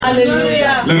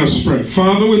Hallelujah. Let us pray.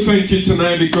 Father, we thank you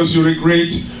tonight because you're a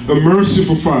great, a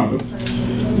merciful Father.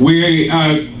 We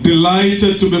are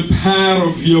delighted to be part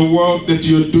of your work that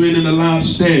you're doing in the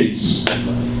last days.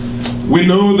 We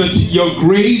know that your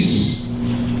grace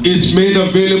is made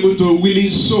available to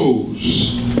willing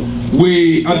souls.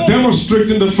 We are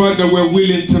demonstrating the fact that we're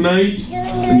willing tonight,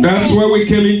 and that's why we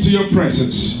came into your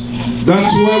presence.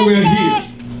 That's why we're here.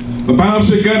 The Bible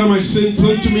says, "Gather my saints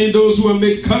unto me, those who have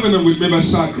made covenant with me by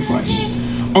sacrifice."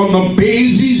 On the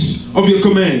basis of your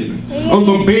command, on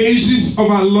the basis of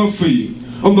our love for you,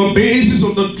 on the basis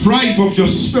of the drive of your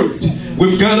spirit,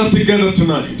 we've gathered together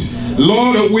tonight.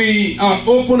 Lord, we are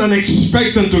open and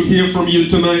expectant to hear from you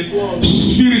tonight.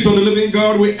 Spirit of the living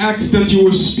God, we ask that you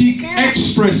will speak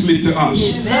expressly to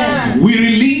us. We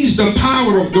release the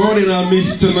power of God in our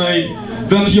midst tonight,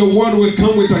 that your word will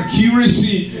come with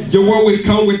accuracy, your word will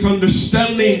come with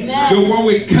understanding, your word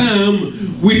will come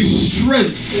with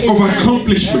strength of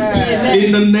accomplishment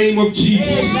in the name of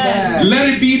Jesus. Let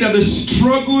it be that the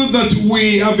struggle that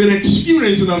we have been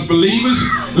experiencing as believers,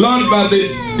 Lord, by the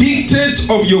dictate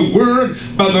of your word,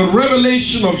 by the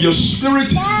revelation of your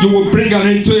spirit, you will bring an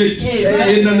end to it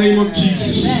in the name of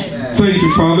Jesus. Thank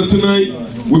you, Father, tonight.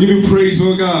 We give you praise,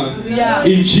 oh God.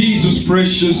 In Jesus'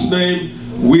 precious name,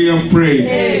 we have prayed.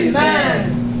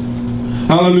 Amen.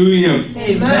 Hallelujah.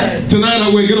 Amen.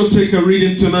 Tonight we're going to take a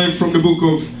reading tonight from the book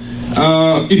of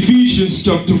Ephesians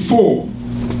chapter 4.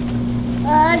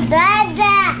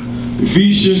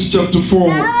 Ephesians chapter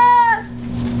 4.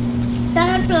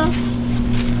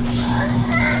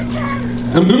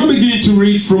 I'm going to begin to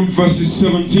read from verses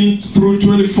 17 through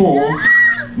 24.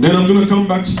 Then I'm going to come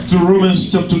back to Romans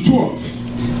chapter 12.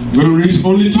 I'm going to read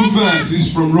only 2 verses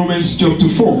from Romans chapter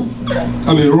 4.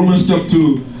 Romans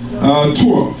chapter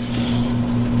 12.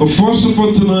 But first of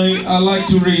all tonight, I'd like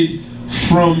to read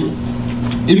from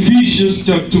Ephesians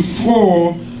chapter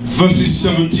 4, verses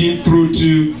 17 through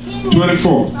to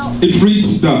 24. It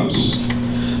reads thus: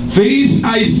 "This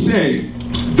I say,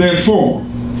 therefore,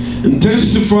 and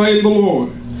testify in the Lord,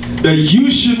 that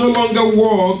you should no longer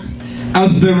walk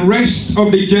as the rest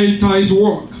of the Gentiles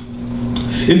walk,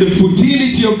 in the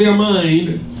futility of their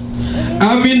mind,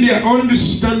 having their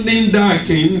understanding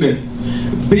darkened,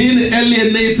 being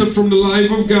alienated from the life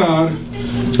of God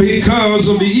because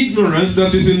of the ignorance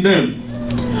that is in them,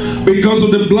 because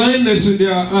of the blindness in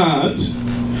their heart,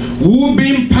 who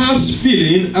being past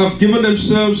feeling have given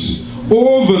themselves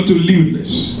over to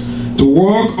lewdness, to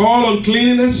walk all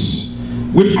uncleanness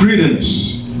with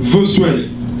greediness." Verse 20.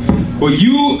 "But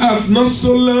you have not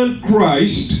so learned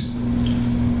Christ,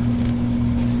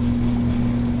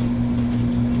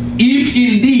 if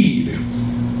indeed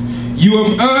you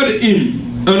have heard him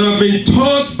and have been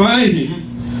taught by him,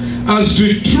 as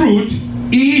the truth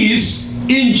is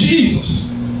in Jesus,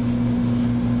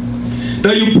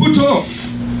 that you put off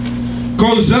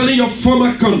concerning your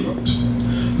former conduct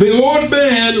the old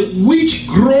man which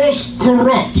grows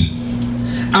corrupt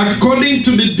according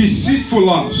to the deceitful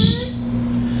lust,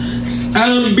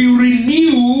 and be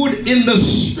renewed in the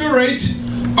spirit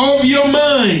of your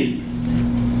mind,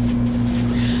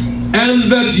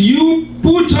 and that you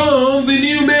put on the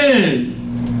new man,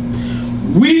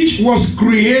 which was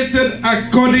created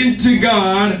according to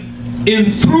God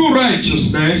in true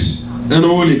righteousness and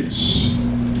holiness."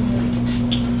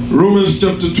 Romans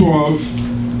chapter 12,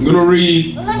 I'm going to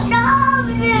read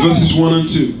verses 1 and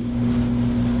 2.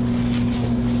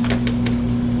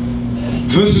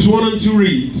 Verses 1 and 2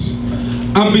 reads,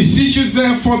 "I beseech you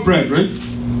therefore, brethren,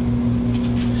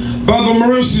 by the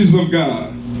mercies of God,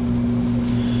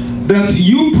 that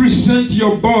you present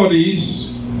your bodies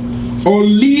a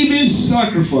living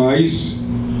sacrifice,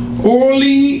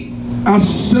 holy,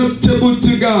 acceptable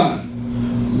to God,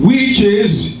 which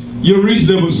is your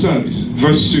reasonable service."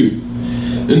 Verse 2.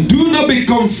 "And do not be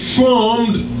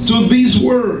conformed to this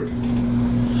world,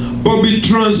 but be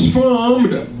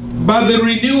transformed by the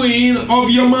renewing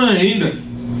of your mind,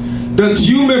 that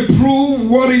you may prove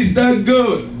what is that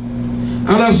good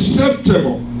and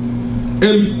acceptable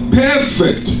and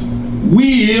perfect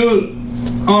will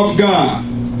of God."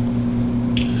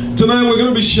 Tonight we're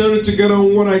going to be sharing together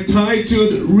on what I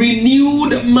titled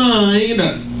 "Renewed Mind,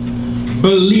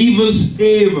 Believers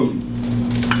Haven."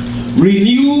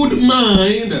 Renewed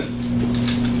mind,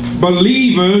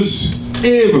 believers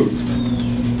haven.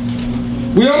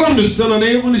 We all understand that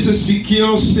haven is a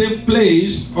secure, safe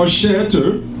place or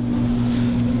shelter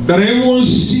that everyone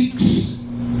seeks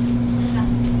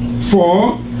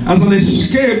for as an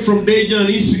escape from danger and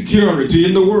insecurity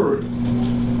in the world.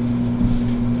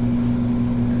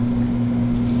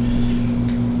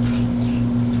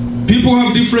 People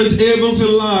have different heavens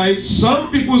in life.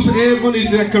 Some people's heaven is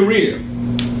their career.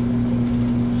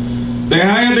 The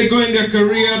higher they go in their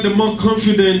career, the more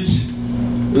confident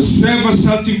and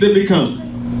self-assertive they become.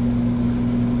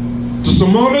 To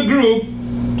some other group,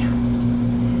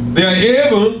 their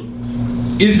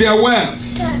heaven is their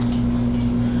wealth.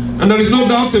 And there is no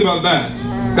doubt about that.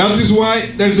 That is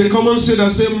why there is a common saying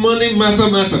that says money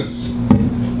matters.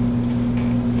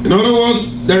 In other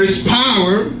words, there is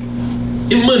power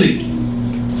in money.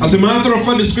 As a matter of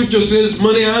fact, the scripture says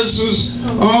money answers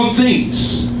all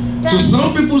things. So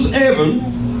some people's heaven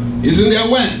is in their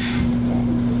wealth.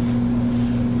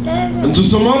 And to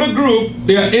some other group,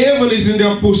 their heaven is in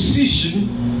their position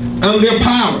and their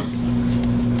power.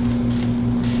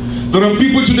 There are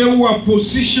people today who are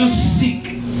position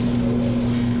seek.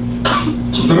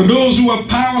 There are those who are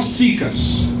power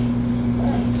seekers.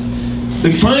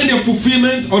 They find their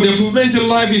fulfillment or their fulfillment in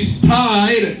life is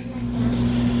tied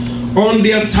on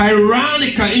their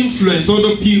tyrannical influence on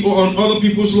other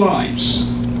people's lives.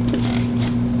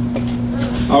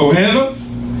 However,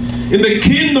 in the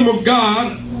kingdom of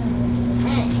God,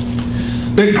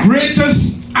 the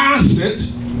greatest asset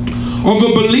of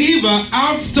a believer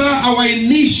after our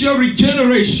initial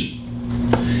regeneration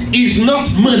is not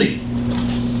money,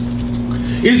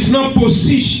 it's not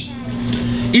position,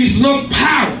 it's not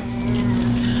power.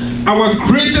 Our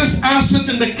greatest asset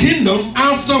in the kingdom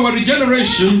after our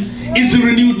regeneration is a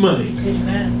renewed mind.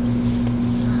 Amen.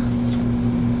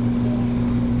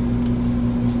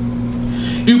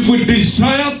 If we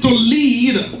desire to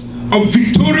lead a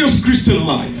victorious Christian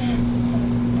life,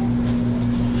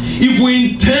 if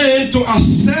we intend to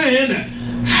ascend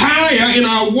higher in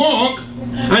our walk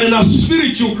and in our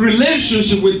spiritual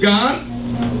relationship with God,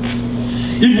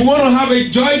 if we want to have a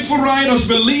joyful ride as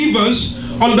believers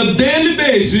on the daily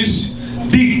basis,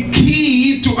 the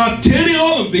key to attaining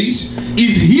all of this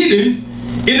is hidden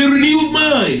in a renewed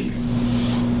mind.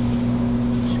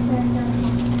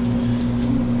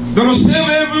 There are 7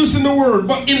 heavens in the world,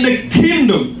 but in the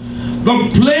kingdom, the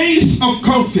place of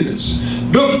confidence,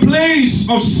 the place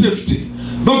of safety,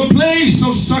 the place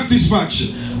of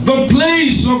satisfaction, the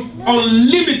place of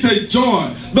unlimited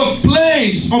joy, the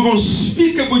place of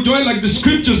unspeakable joy, like the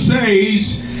scripture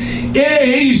says,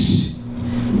 is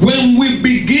when we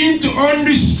begin to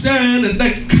understand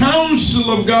the counsel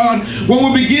of God, when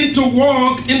we begin to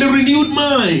walk in the renewed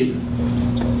mind.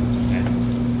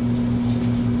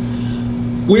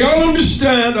 We all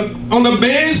understand on the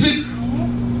basic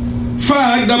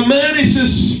fact that man is a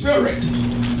spirit.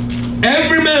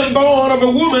 Every man born of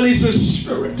a woman is a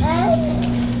spirit.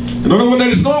 In other words, there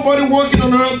is nobody walking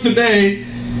on earth today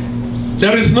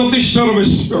that is nothing short of a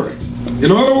spirit.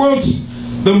 In other words,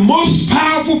 the most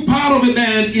powerful part of a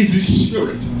man is his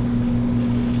spirit.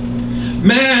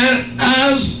 Man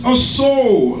has a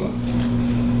soul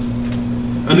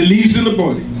and he lives in the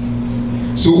body.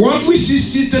 So what we see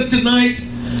seated tonight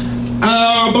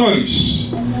are our bodies,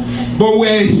 but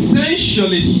we're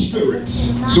essentially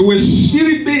spirits. So we're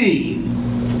spirit being.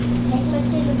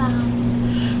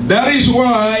 That is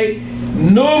why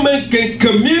no man can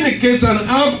communicate and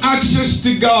have access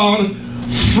to God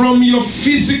from your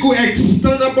physical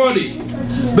external body.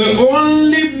 The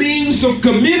only means of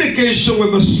communication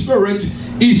with the Spirit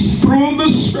is through the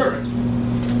Spirit.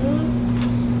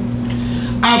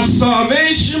 At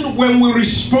salvation, when we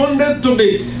responded to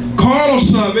the call of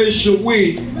salvation,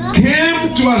 we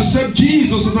came to accept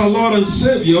Jesus as our Lord and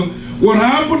Savior. What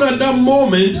happened at that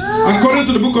moment, according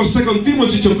to the book of 2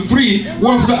 Timothy chapter 3,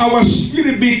 was that our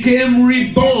spirit became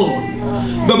reborn.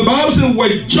 The Bible says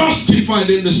we're justified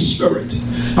in the Spirit.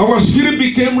 Our spirit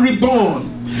became reborn.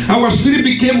 Our spirit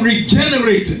became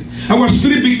regenerated. Our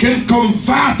spirit became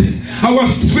converted. Our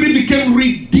spirit became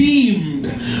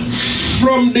redeemed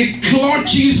from the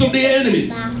clutches of the enemy.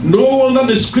 No wonder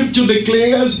the scripture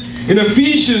declares in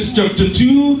Ephesians chapter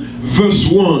 2 verse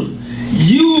 1,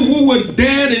 you who were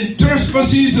dead in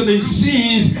trespasses and in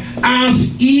sins,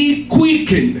 as he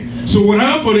quickened. So what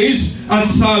happened is, at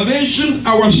salvation,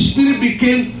 our spirit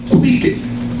became quickened.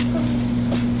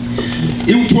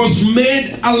 It was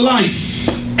made alive.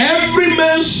 Every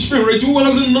man's spirit who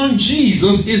hasn't known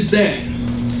Jesus is dead.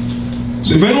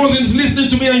 So if anyone is listening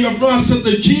to me and you have not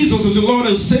accepted Jesus as your Lord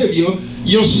and Savior,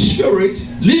 your spirit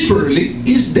literally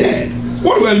is dead.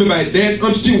 What do I mean by dead?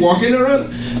 I'm still walking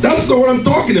around. That's not what I'm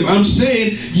talking about. I'm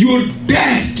saying you're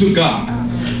dead to God.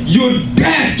 You're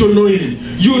dead to knowing Him.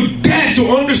 You're dead to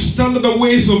understanding the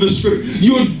ways of the Spirit.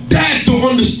 You're dead to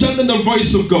understanding the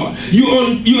voice of God.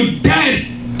 You're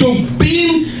dead to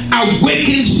being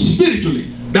awakened spiritually.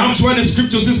 That's why the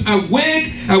scripture says,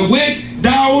 awake, awake,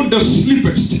 thou that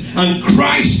sleepest, and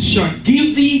Christ shall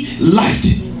give thee light.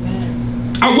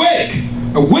 Awake,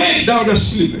 awake thou that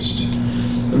sleepest.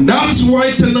 And that's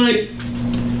why tonight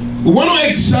we want to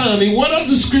examine what does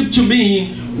the scripture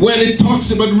mean when it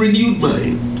talks about renewed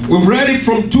mind. We've read it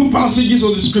from two passages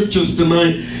of the scriptures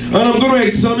tonight, and I'm going to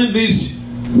examine this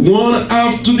one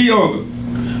after the other.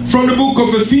 From the book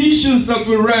of Ephesians that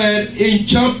we read in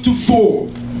chapter 4.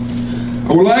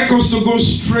 I would like us to go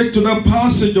straight to that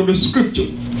passage of the scripture.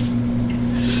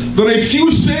 There are a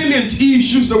few salient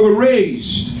issues that were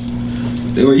raised.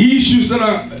 There were issues that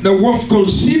are worth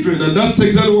considering, and that's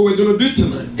exactly what we're going to do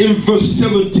tonight. In verse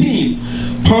 17,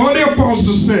 Paul the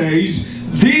Apostle says,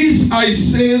 "This I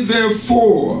say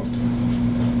therefore,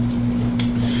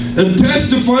 and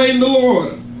testify in the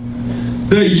Lord,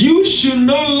 that you should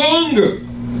no longer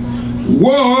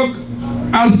walk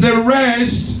as the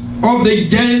rest of the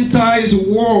Gentiles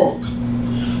walk."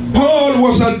 Paul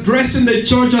was addressing the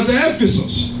church at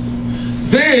Ephesus.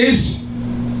 These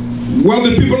were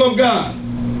the people of God.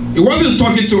 He wasn't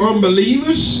talking to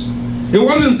unbelievers. He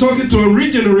wasn't talking to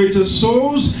unregenerated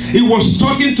souls. He was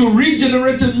talking to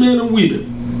regenerated men and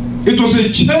women. It was a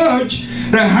church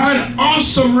that had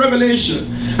awesome revelation.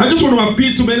 I just want to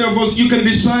appeal to many of us. You can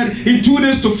decide in 2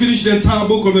 days to finish the entire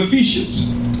book of Ephesians.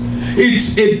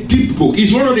 It's a deep book.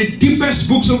 It's one of the deepest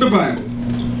books of the Bible.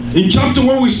 In chapter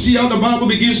 1, we see how the Bible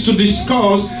begins to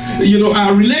discuss,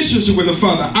 our relationship with the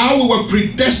Father, how we were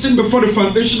predestined before the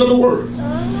foundation of the world.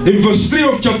 In verse 3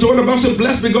 of chapter 1, the Bible says,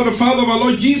 "Blessed be God the Father of our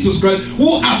Lord Jesus Christ,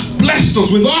 who hath blessed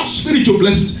us with all spiritual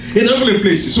blessings in heavenly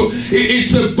places." So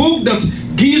it's a book that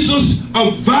gives us a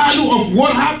value of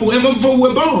what happened ever before we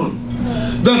were born.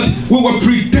 That we were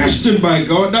predestined by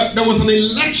God, that there was an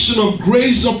election of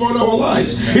grace upon our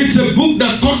lives. It's a book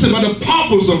that talks about the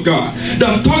purpose of God,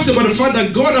 that talks about the fact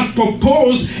that God had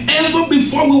proposed ever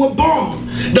before we were born,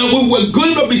 that we were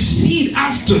going to be seed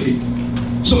after Him.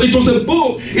 So it was a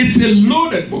book, it's a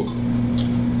loaded book.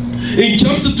 In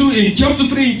chapter 2, in chapter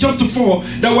 3, in chapter 4,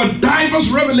 there were diverse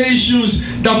revelations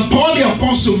that Paul the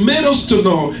Apostle made us to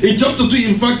know. In chapter 2,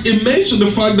 in fact, he mentioned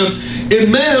the fact that a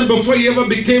man, before he ever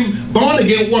became born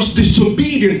again, was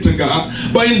disobedient to God.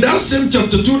 But in that same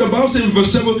chapter 2, the Bible says in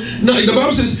verse 7, now the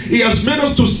Bible says, He has made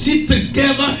us to sit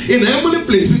together in heavenly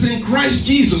places in Christ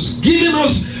Jesus, giving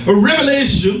us a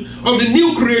revelation of the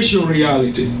new creation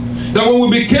reality. That when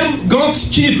we became God's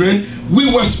children, we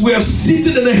are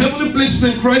sitting in the heavenly places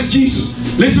in Christ Jesus.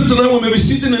 Listen, tonight we may be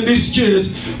sitting in these chairs,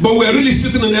 but we are really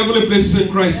sitting in the heavenly places in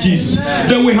Christ Jesus.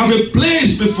 That we have a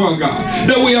place before God.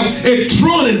 That we have a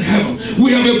throne in heaven.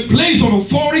 We have a place of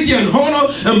authority and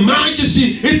honor and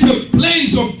majesty. It's a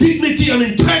place of dignity and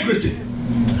integrity.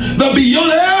 That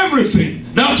beyond everything,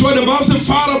 that's why the Bible says,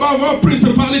 far above all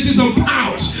principalities and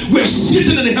powers, we're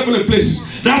sitting in the heavenly places.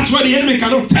 That's why the enemy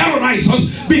cannot terrorize us,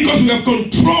 because we have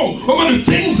control over the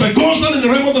things that goes on in the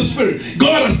realm of the Spirit.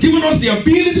 God has given us the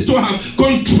ability to have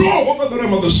control over the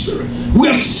realm of the Spirit. We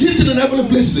are sitting in heavenly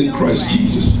places in Christ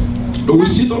Jesus. But we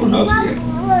sit on earth here.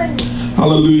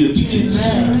 Hallelujah to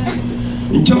Jesus.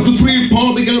 In chapter 3,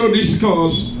 Paul began to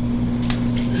discuss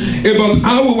about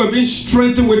how we were being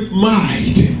strengthened with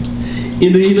might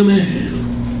in the inner man.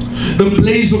 The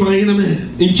place of our inner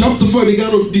man. In chapter 4, we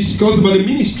began to discuss about the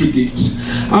ministry gifts.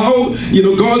 How,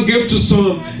 God gave to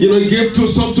some, He gave to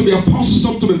some to be apostles,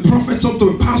 some to be prophets, some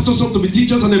to be pastors, some to be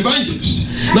teachers and evangelists.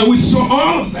 Now we saw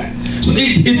all of that. So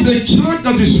it's a church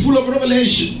that is full of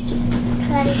revelation.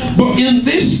 But in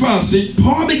this passage,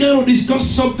 Paul began to discuss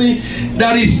something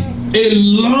that is a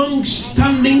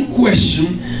long-standing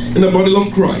question in the body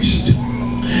of Christ.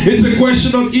 It's a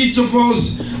question that each of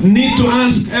us need to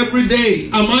ask every day.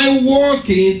 Am I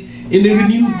walking in a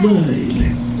renewed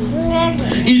mind?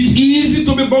 It's easy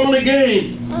to be born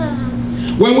again.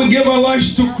 When we give our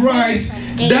lives to Christ,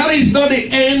 that is not the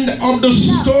end of the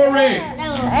story.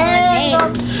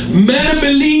 Many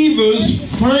believers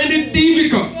find it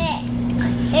difficult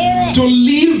to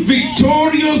live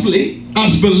victoriously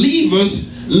as believers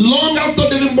long after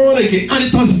they've been born again, and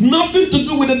it has nothing to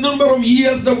do with the number of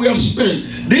years that we have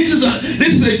spent. This is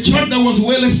a church that was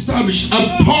well established.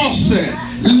 And Paul said,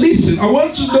 listen, I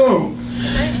want to know,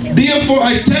 therefore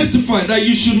I testify that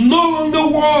you should no longer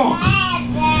walk.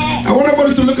 I want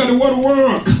everybody to look at the word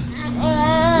work.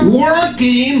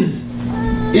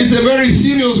 Working is a very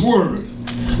serious word,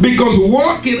 because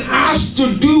working has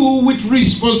to do with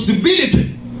responsibility.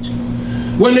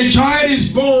 When a child is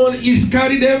born, it's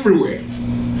carried everywhere.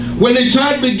 When a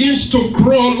child begins to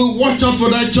crawl, we watch out for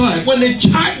that child. When a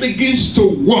child begins to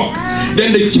walk,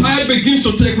 then the child begins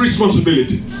to take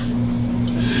responsibility.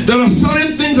 There are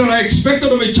certain things that are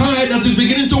expected of a child that is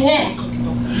beginning to walk.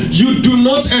 You do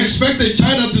not expect a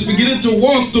child that is beginning to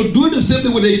walk to do the same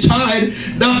thing with a child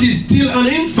that is still an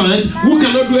infant who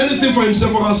cannot do anything for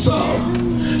himself or herself.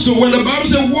 So when the Bible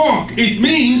says walk, it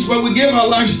means when we give our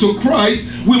lives to Christ,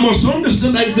 we must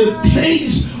understand that it's a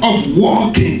place of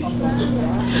walking.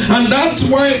 And that's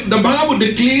why the Bible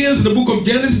declares in the book of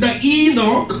Genesis that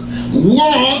Enoch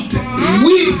walked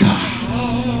with God.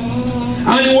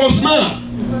 And it was not,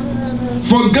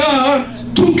 for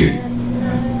God took it.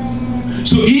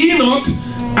 So Enoch,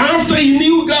 after he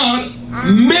knew God,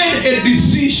 made a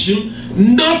decision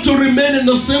not to remain in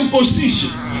the same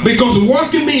position. Because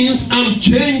walking means I'm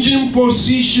changing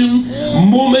position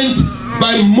moment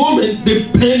by moment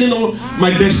depending on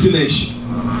my destination.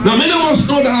 Now many of us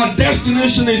know that our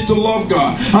destination is to love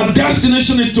God. Our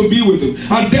destination is to be with Him.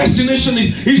 Our destination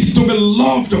is to be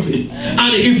loved of Him.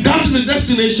 And if that is the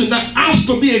destination, that has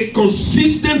to be a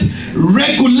consistent,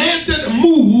 regulated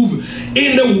move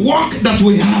in the walk that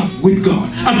we have with God.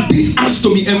 And this has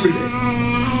to be every day.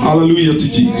 Hallelujah to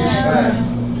Jesus.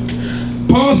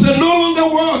 Paul said, no longer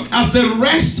walk as the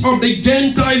rest of the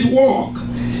Gentiles walk,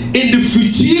 in the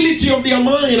futility of their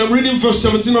mind. I'm reading verse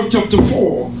 17 of chapter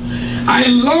 4. I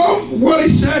love what he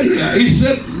said here. He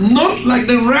said, not like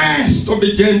the rest of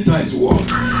the Gentiles walk.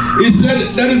 He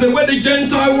said, there is a way the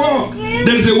Gentile walk.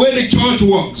 There is a way the church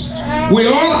walks. We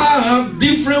all have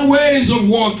different ways of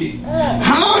walking.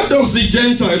 How does the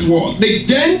Gentiles walk? The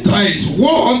Gentiles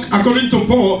walk, according to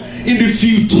Paul, in the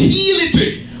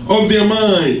futility of their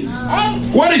minds.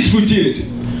 What is futility?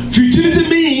 Futility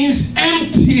means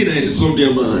emptiness of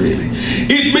their mind.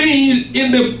 It means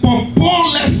in the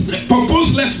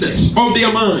purposelessness of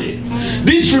their mind.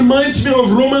 This reminds me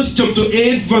of Romans chapter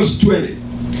 8 verse 20.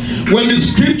 When the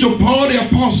scripture, Paul the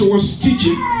apostle was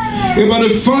teaching about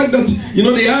the fact that,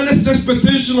 the earnest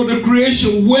expectation of the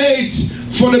creation waits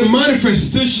for the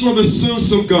manifestation of the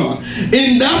sons of God.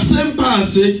 In that same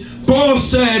passage, Paul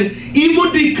said,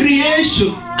 even the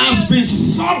creation has been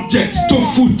subject to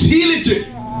futility.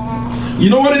 You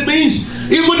know what it means?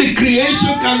 Even the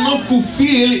creation cannot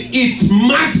fulfill its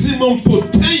maximum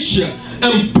potential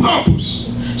and purpose.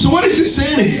 So what is he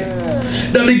saying here?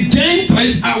 That the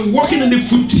Gentiles are walking in the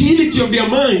futility of their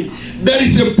mind. There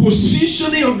is a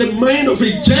positioning of the mind of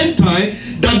a Gentile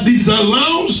that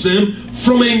disallows them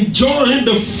from enjoying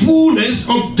the fullness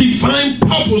of divine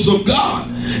purpose of God.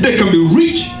 They can be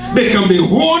rich, they can be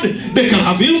old, they can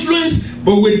have influence,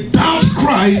 but without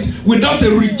Christ, without a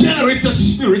regenerated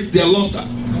spirit, they are lost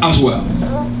as well.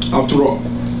 After all.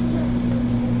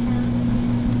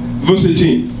 Verse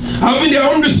 18. Having their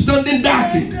understanding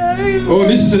darkened. Oh,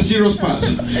 this is a serious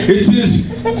passage. It says,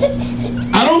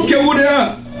 I don't care who they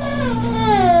are.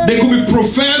 They could be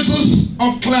professors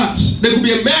of class. They could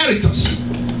be emeritus.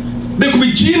 They could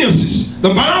be geniuses.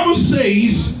 The Bible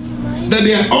says that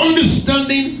their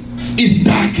understanding is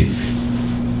darkened.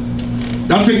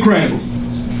 That's incredible.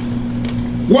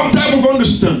 What type of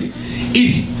understanding?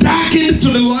 It's darkened to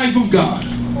the life of God.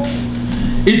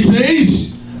 It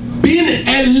says, being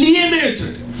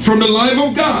alienated from the life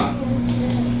of God.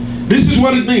 This is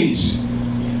what it means.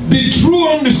 The true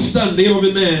understanding of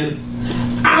a man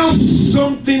has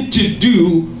something to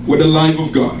do with the life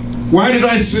of God. Why did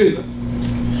I say that?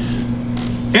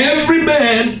 Every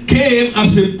man came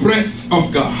as a breath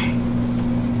of God.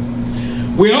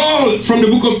 We all, from the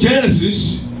book of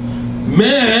Genesis,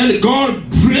 God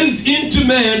breathed into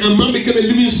man and man became a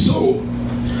living soul.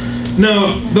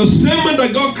 Now, the same man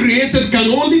that God created can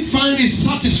only find his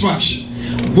satisfaction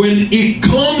when it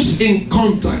comes in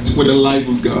contact with the life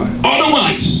of God.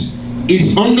 Otherwise,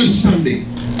 his understanding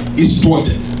is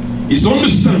thwarted. His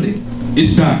understanding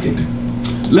is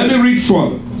darkened. Let me read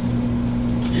further.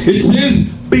 It says,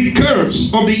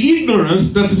 because of the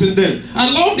ignorance that is in them. I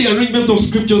love the arrangement of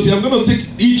scriptures here. I'm going to take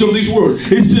each of these words.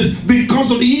 It says,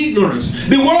 because of the ignorance.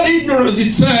 The word ignorance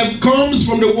itself comes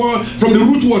from the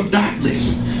root word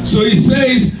darkness. So it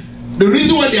says, the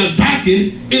reason why they are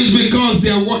darkened is because they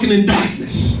are walking in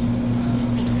darkness.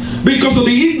 Because of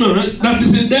the ignorance that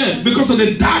is in them. Because of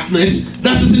the darkness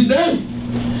that is in them.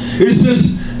 It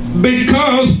says,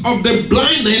 because of the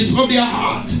blindness of their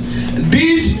heart.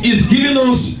 This is giving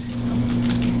us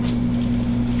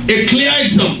a clear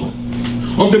example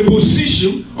of the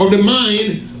position of the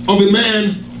mind of a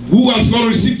man who has not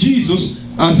received Jesus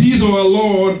as his or our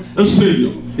Lord and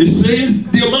Savior. It says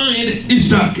their mind is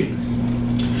darkened.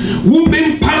 Who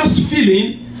being past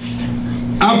feeling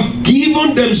have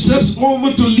given themselves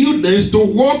over to lewdness, to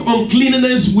walk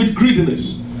uncleanness with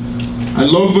greediness. I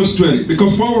love verse 20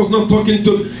 because Paul was not talking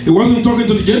to, he wasn't talking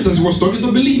to the Gentiles, he was talking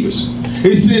to believers.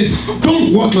 He says,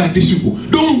 don't walk like these people.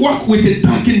 Don't walk with a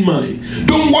darkened mind.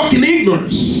 Don't walk in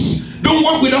ignorance. Don't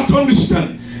walk without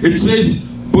understanding. It says,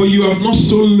 but you have not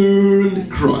so learned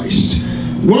Christ.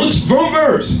 One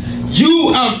verse,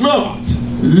 you have not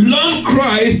learned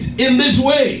Christ in this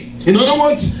way. In other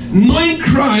words, knowing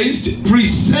Christ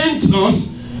presents us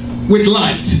with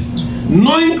light.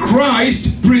 Knowing Christ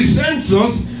presents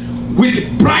us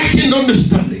with brightened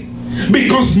understanding.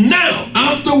 Because now,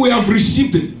 after we have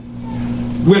received Him,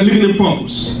 we are living in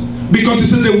purpose. Because He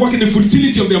says they walk in the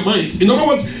futility of their minds. In other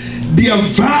words, their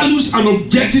values and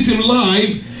objectives in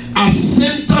life are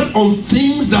centered on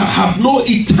things that have no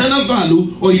eternal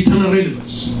value or eternal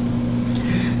relevance.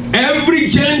 Every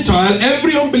Gentile,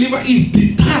 every unbeliever is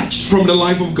detached from the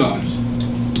life of God.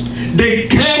 They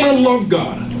cannot love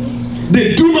God.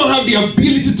 They do not have the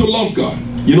ability to love God.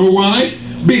 You know why?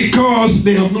 Because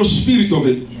they have no spirit of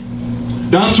it.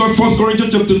 That's why 1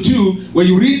 Corinthians chapter 2, when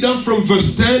you read that from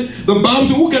verse 10, the Bible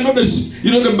says, who cannot,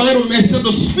 the mind of man except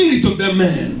the spirit of that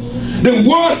man? The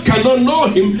world cannot know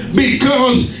him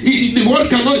because they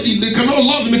cannot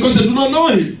love him because they do not know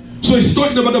him. So it's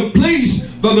talking about the place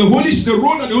that the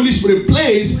road that the Holy Spirit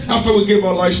plays after we give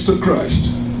our lives to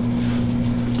Christ.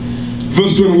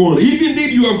 Verse 21, if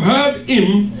indeed you have heard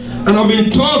Him and have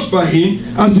been taught by Him,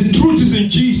 as the truth is in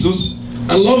Jesus,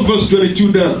 I love verse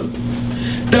 22 down,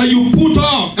 that you put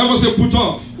off, ever say put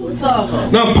off? Put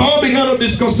off. Now Paul began to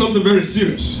discuss something very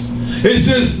serious. He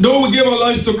says, though we gave our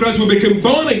lives to Christ, we became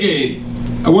born again.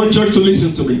 I want church to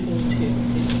listen to me.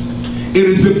 It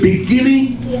is the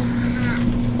beginning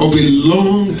of a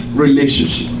long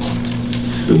relationship.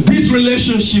 This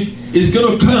relationship is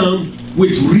going to come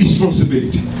with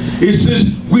responsibility. It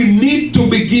says we need to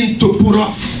begin to put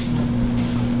off.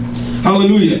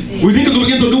 Hallelujah. We need to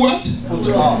begin to do what? Put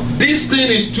off. This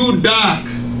thing is too dark.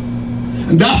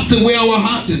 And that's the way our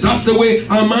heart is. That's the way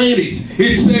our mind is.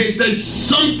 It says there's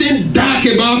something dark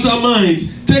about our minds.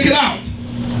 Take it out.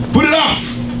 Put it off.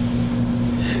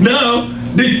 Now,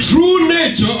 the true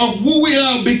nature of who we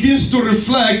are begins to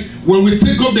reflect when we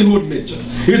take up the old nature.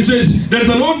 It says there's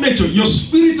an old nature. Your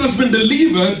spirit has been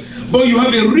delivered, but you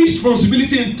have a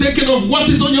responsibility in taking off what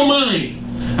is on your mind.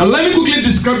 And let me quickly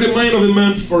describe the mind of a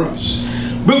man for us.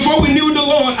 Before we knew the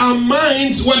Lord, our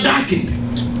minds were darkened.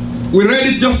 We read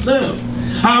it just now.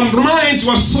 Our minds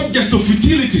were subject to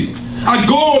futility. Our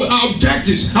goal, our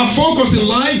objectives, our focus in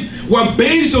life were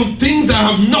based on things that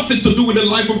have nothing to do with the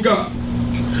life of God.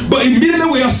 But immediately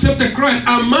we accepted Christ,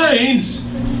 our minds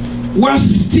were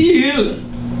still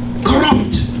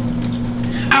corrupt.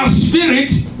 Our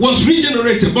spirit was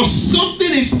regenerated, but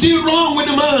something is still wrong with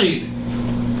the mind.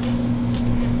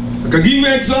 I can give you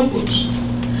examples.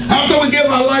 After we gave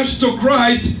our lives to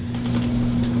Christ,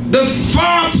 the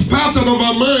thought pattern of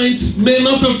our minds may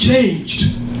not have changed.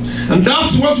 And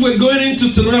that's what we're going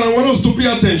into tonight. I want us to pay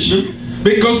attention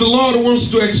because the Lord wants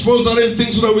to expose certain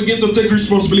things so that we begin to take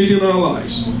responsibility in our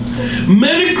lives.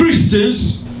 Many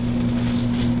Christians,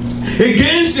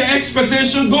 against their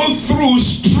expectation, go through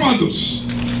struggles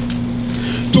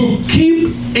to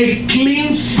keep a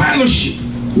clean fellowship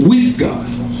with God.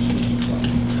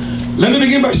 Let me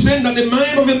begin by saying that the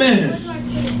mind of a man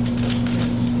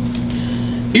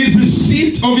is the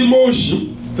seat of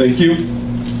emotion. Thank you.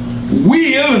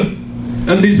 Will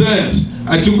and desires.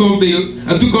 I put off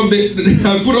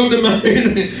the mind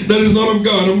that is not of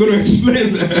God. I'm going to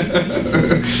explain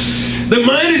that. The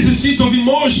mind is the seat of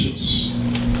emotions,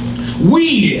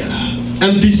 will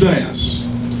and desires.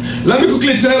 Let me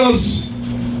quickly tell us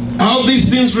how these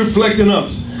things reflect in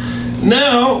us.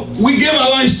 Now, we gave our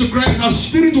lives to Christ. Our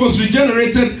spirit was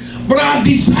regenerated, but our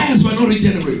desires were not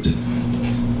regenerated.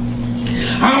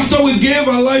 After we gave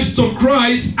our lives to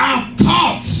Christ, our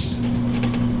thoughts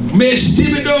may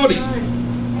still be dirty.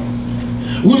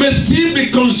 We may still be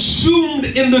consumed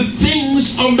in the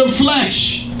things of the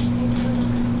flesh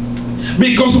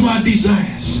because of our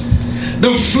desires.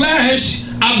 The flesh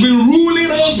had been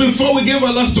ruling us before we gave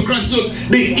our lives to Christ. So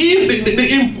the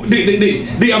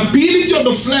ability of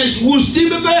the flesh will still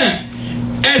be there,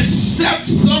 except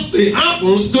something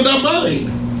happens to the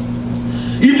mind.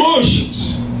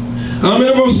 Emotions. How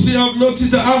many of us have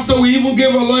noticed that after we even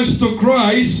gave our lives to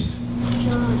Christ,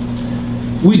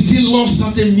 we still love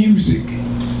certain music?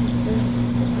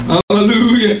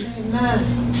 Hallelujah.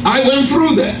 Amen. I went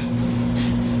through that.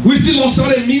 We still love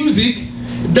certain music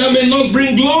that may not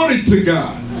bring glory to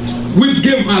God. We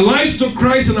give our lives to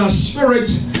Christ in our spirit.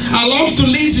 I love to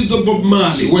listen to Bob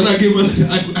Marley before I gave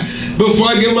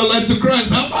my life to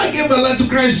Christ. After I gave my life to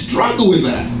Christ, struggle with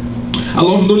that. I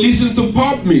love to listen to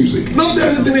pop music. Not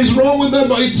that anything is wrong with that,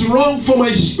 but it's wrong for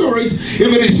my spirit if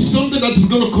it is something that is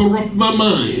going to corrupt my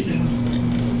mind.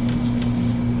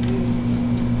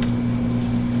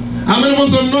 How many of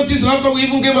us have noticed after we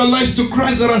even gave our lives to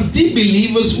Christ, there are still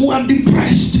believers who are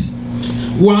depressed?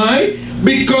 Why?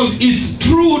 Because it's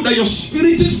true that your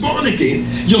spirit is born again.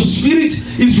 Your spirit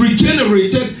is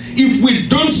regenerated. If we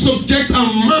don't subject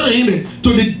our mind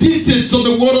to the dictates of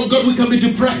the Word of God, we can be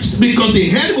depressed. Because the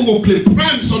enemy will play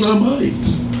pranks on our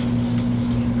minds.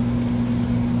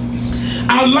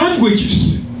 Our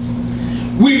languages,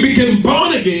 we became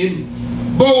born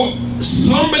again, but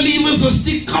some believers are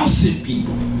still cursing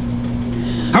people.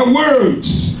 Our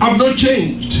words have not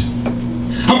changed.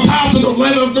 Our pattern of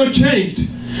life have not changed.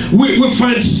 We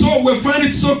find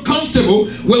it so comfortable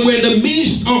when we're in the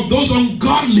midst of those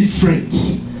ungodly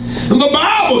friends. And the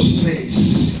Bible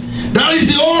says that is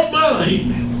the old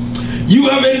mind. You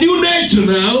have a new nature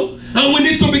now, and we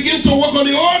need to begin to work on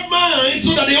the old mind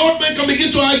so that the old man can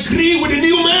begin to agree with the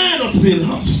new man that's in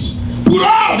us. Put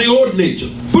off the old nature.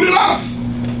 Put it off.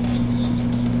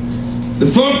 The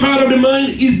third part of the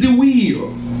mind is the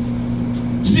will.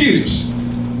 Serious.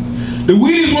 The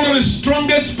will is one of the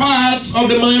strongest parts of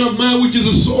the mind of man, which is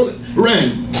a soul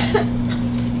realm.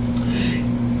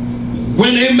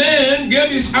 When a man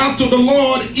gave his heart to the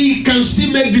Lord, he can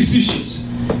still make decisions.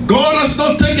 God has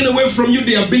not taken away from you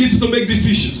the ability to make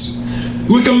decisions.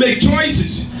 We can make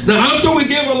choices. Now, after we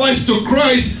gave our lives to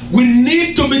Christ, we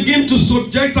need to begin to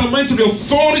subject our mind to the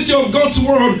authority of God's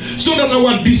word so that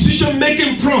our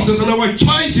decision-making process and our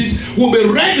choices will be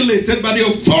regulated by the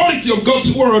authority of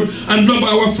God's word and not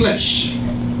by our flesh.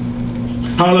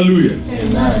 Hallelujah.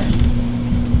 Amen.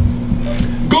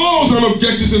 Goals and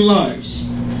objectives in lives.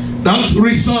 That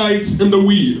resides in the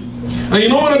will. And you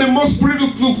know, one of the most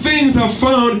critical things I've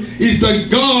found is that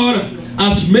God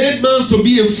has made man to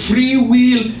be a free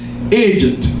will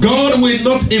agent. God will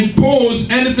not impose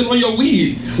anything on your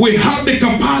will. We have the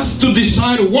capacity to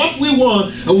decide what we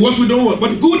want and what we don't want.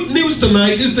 But good news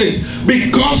tonight is this: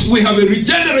 because we have a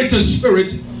regenerated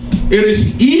spirit, it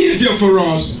is easier for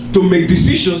us to make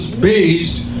decisions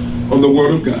based on the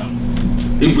Word of God,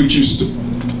 if we choose to.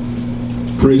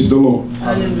 Praise the Lord.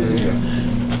 Hallelujah.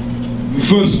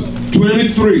 Verse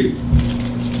 23,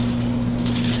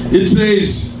 it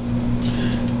says,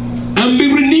 and be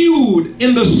renewed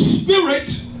in the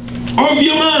spirit of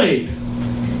your mind.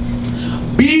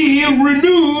 Be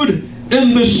renewed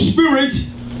in the spirit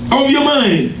of your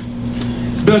mind,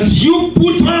 that you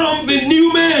put on the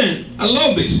new man. I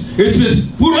love this. It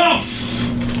says, put off.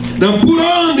 Now put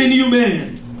on the new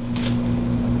man,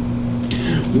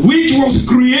 which was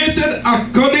created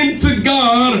according to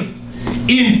God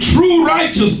in true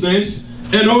righteousness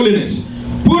and holiness.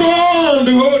 Put on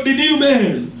the new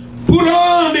man. Put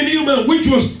on the new man, which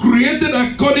was created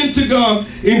according to God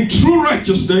in true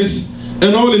righteousness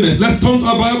and holiness. Let's turn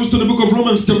our Bibles to the book of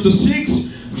Romans chapter 6,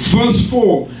 verse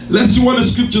 4. Let's see what the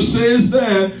scripture says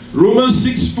there. Romans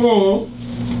 6, 4.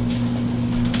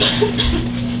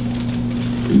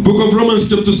 In the book of Romans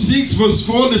chapter 6, verse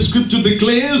 4, the scripture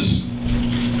declares,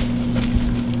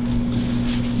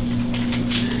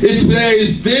 it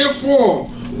says, therefore,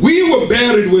 we were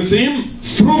buried with him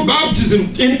through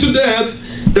baptism into death,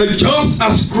 that just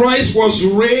as Christ was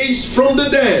raised from the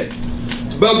dead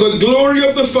by the glory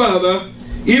of the Father,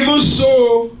 even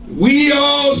so we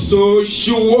also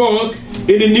should walk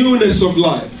in the newness of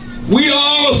life. We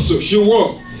also should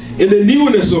walk in the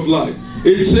newness of life.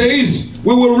 It says,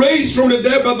 we were raised from the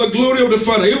dead by the glory of the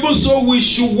Father, even so we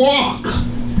should walk.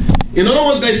 In other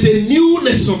words, there's a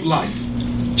newness of life.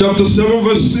 Chapter 7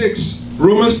 verse 6,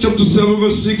 Romans chapter 7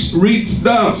 verse 6 reads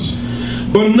thus,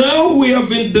 but now we have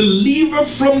been delivered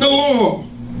from the law,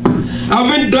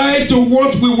 having died to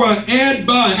what we were held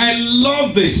by. I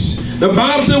love this. The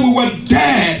Bible says we were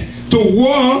dead to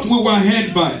what we were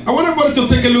held by. I want everybody to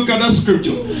take a look at that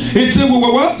scripture. It says we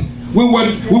were what? We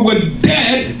were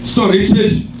dead. Sorry, it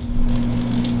says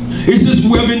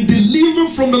we have been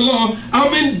delivered from the law,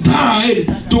 having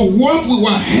died to what we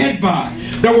were held by.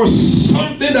 There was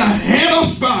something that held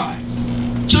us by.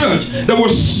 Church, there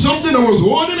was something that was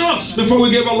holding us before we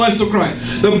gave our lives to Christ.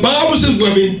 The Bible says we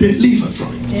have been delivered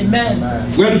from it.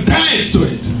 Amen. We're dead to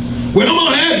it. We're no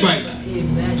more held by that.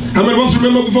 Amen. How many of us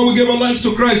remember before we gave our lives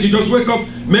to Christ, you just wake up,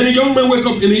 many young men wake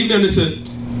up in the evening and they say,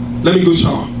 let me go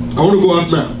shower. I want to go out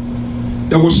now.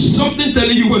 There was something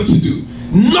telling you what to do,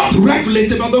 not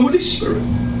regulated by the Holy Spirit.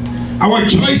 Our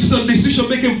choices and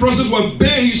decision-making process were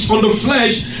based on the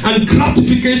flesh and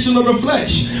gratification of the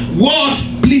flesh. What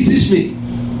pleases me?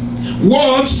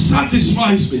 What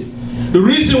satisfies me? The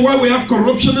reason why we have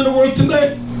corruption in the world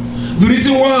today, the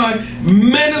reason why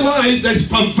many lives, there's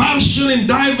perversion in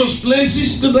diverse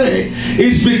places today,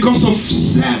 is because of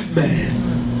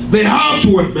self-man, the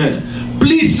outward man,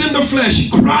 pleasing the flesh,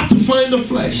 gratifying the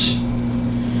flesh.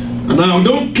 And I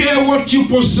don't care what you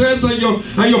possess and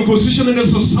your position in the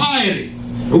society.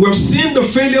 And we've seen the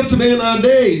failure today in our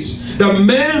days. The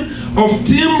men of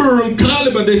timber and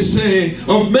caliber, they say,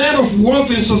 of men of worth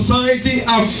in society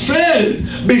have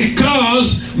failed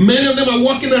because many of them are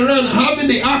walking around having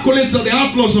the accolades and the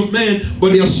applause of men,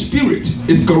 but their spirit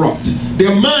is corrupt.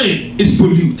 Their mind is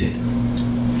polluted.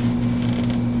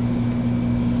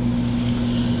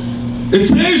 It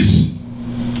says,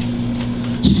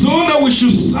 so that we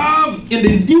should serve in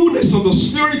the newness of the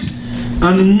spirit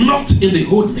and not in the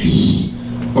oldness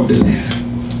of the letter.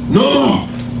 No more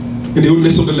in the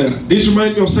oldness of the letter. This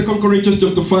reminds me of 2 Corinthians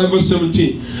chapter 5 verse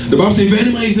 17. The Bible says, if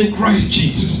any man is in Christ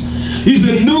Jesus, he's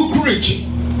a new creature.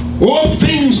 All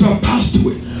things are passed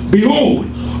away.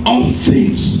 Behold, all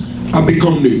things are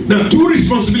become new. Now, two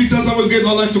responsibilities that will give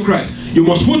our life to Christ. You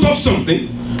must put off something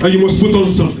and you must put on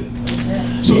something.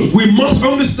 So we must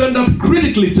understand that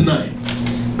critically tonight.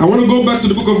 I want to go back to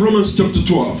the book of Romans chapter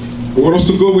 12. I want us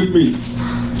to go with me.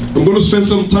 I'm going to spend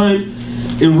some time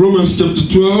in Romans chapter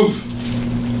 12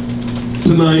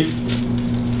 tonight.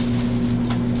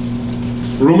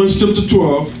 Romans chapter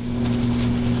 12.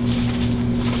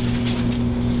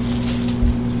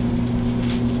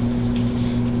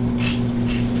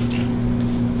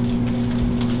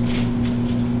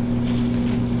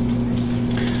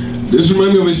 This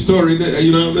reminds me of a story that,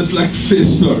 let's like to say a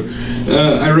story.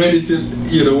 I read it in,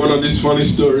 one of these funny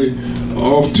story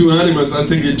of two animals. I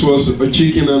think it was a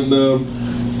chicken and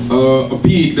a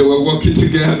pig. They were walking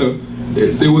together.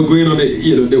 They were going on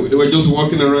they were just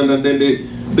walking around, and then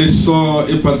they saw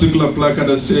a particular placard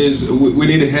that says, we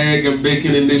need egg and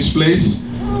bacon in this place.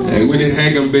 We need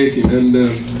egg and bacon. And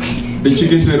the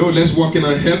chicken said, oh, let's walk in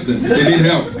and help them. They need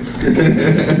help.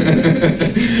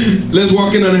 Let's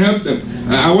walk in and help them.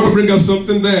 I want to bring us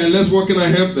something there. Let's walk in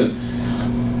and help them.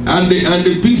 And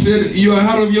the pig said, you are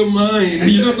out of your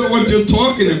mind. You don't know what you're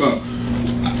talking about.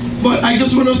 But I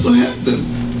just want us to help them.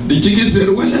 The chicken said,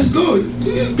 well, let's go.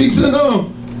 The pig said, no.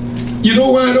 You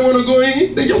know why I don't want to go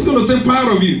in? They're just going to take part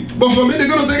of you. But for me, they're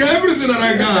going to take everything that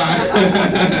I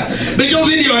got. They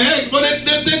just eat your eggs, but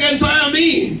they take entire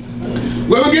me.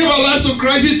 When we gave our lives to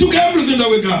Christ, He took everything that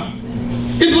we got.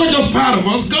 It's not just part of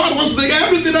us. God wants to take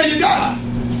everything that you got.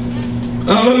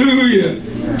 Hallelujah.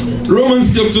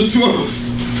 Romans chapter 12,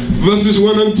 verses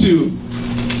 1 and 2.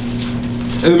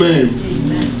 Amen.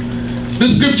 The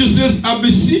scripture says, I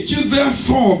beseech you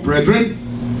therefore, brethren,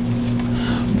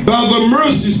 by the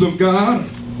mercies of God,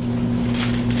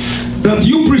 that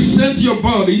you present your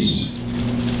bodies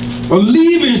a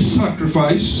living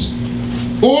sacrifice,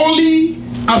 holy,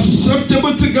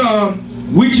 acceptable to God,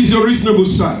 which is your reasonable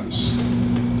service.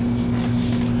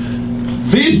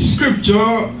 This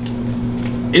scripture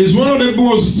is one of the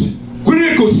most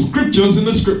critical scriptures in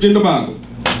the Bible.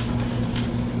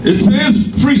 It says,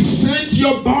 present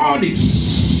your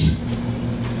bodies.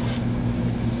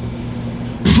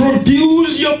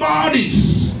 Produce your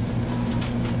bodies.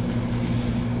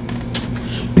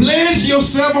 Place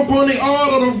yourself upon the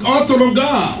altar of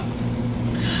God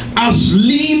as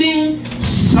living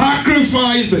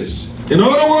sacrifices. In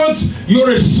other words,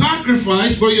 you're a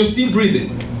sacrifice, but you're still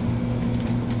breathing.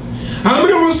 How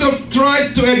many of us have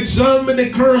tried to examine the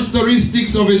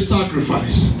characteristics of a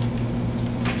sacrifice?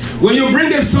 When you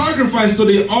bring a sacrifice to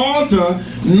the altar,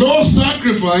 no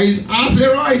sacrifice has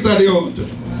a right at the altar.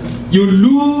 You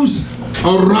lose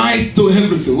a right to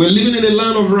everything. We're living in a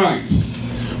land of rights.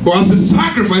 But as a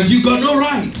sacrifice, you got no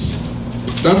rights.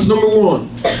 That's number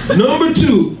one. Number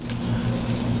two,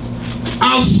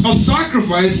 as a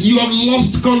sacrifice, you have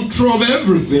lost control of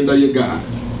everything that you got.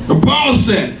 And Paul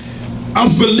said,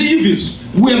 as believers,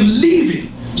 we are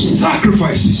living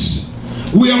sacrifices.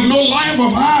 We have no life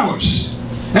of ours.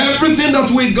 Everything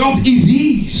that we got is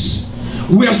His.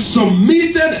 We are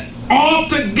submitted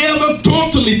altogether,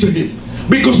 totally to Him,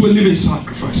 because we're living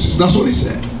sacrifices. That's what He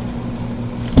said.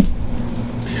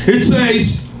 It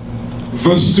says,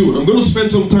 verse 2. I'm going to spend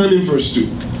some time in verse 2.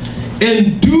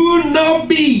 And do not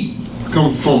be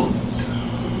conformed.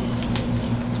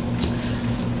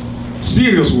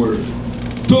 Serious word.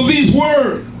 To this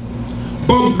word,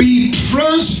 but be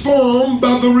transformed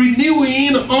by the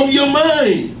renewing of your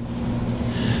mind,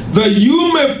 that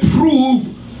you may prove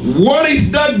what is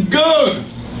that good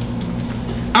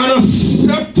and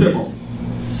acceptable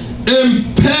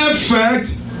and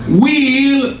perfect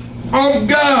will of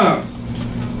God.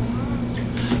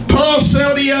 Paul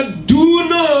said here, do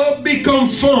not be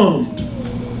conformed.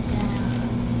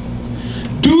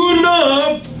 Do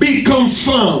not be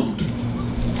conformed.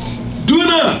 Do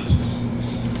not.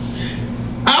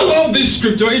 I love this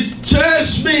scripture. It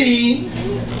tells me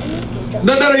that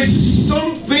there is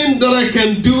something that I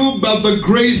can do by the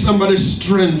grace and by the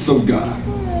strength of God.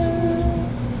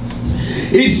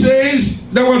 It says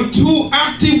there were two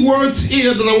active words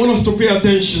here that I want us to pay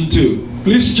attention to.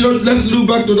 Please, church, let's look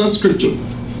back to that scripture.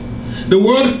 The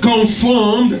word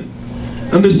conformed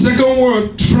and the second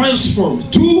word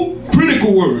transformed. Two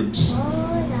critical words.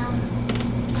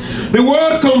 The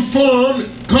word conformed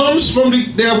comes from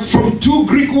they are from two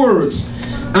Greek words,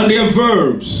 and they are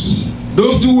verbs.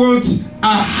 Those two words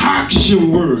are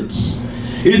action words.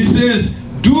 It says,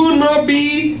 do not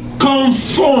be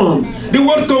conformed. The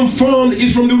word conformed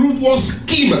is from the root word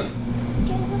schema.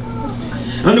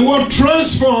 And the word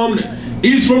transformed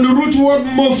is from the root word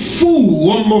morpho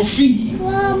or morphe.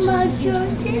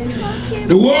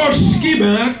 The word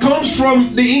schema comes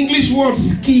from the English word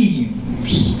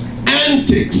schemes,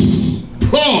 antics,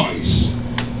 ploys.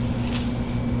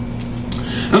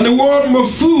 And the word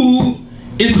morpho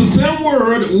is the same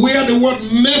word where the word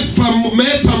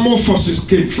metamorphosis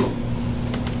came from.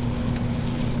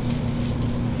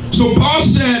 So Paul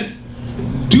said,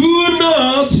 do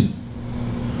not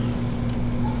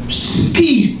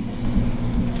scheme,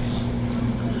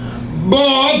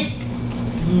 but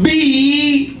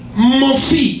be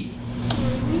morphe.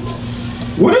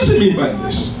 What does it mean by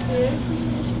this?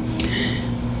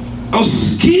 A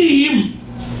scheme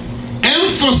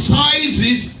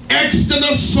emphasizes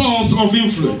external source of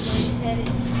influence.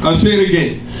 I'll say it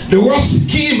again. The word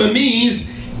scheme means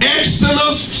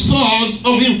external source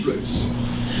of influence.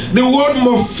 The word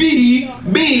morphe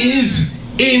means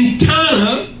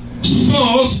internal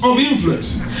source of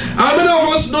influence. How many of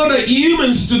us know that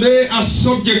humans today are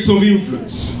subjects of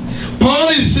influence? Paul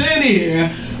is saying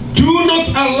here, do not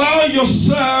allow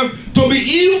yourself to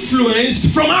be influenced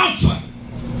from outside.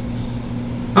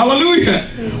 Hallelujah.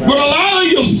 But allow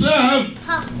yourself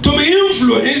to be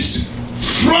influenced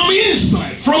from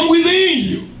inside, from within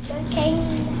you.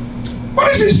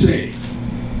 What does it say?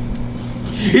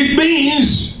 It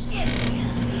means,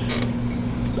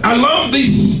 I love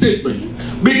this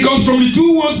statement, because from the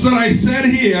two words that I said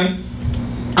here,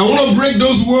 I want to break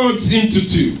those words into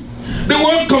two. The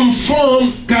word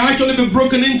conform can actually be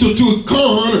broken into two,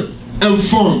 con and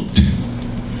formed.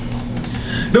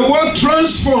 The word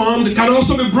transformed can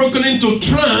also be broken into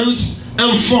trans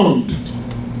and formed.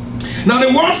 Now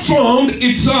the word formed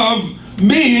itself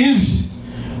means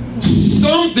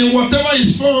something, whatever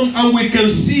is formed and we can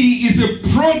see is a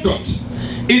product.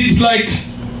 It's like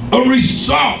a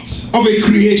result of a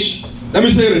creation. Let me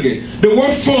say it again. The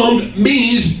word formed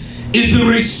means it's the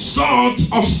result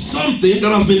of something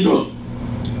that has been done.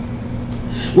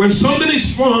 When something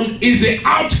is formed, it's the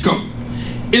outcome.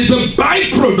 It's a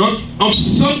byproduct of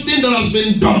something that has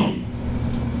been done.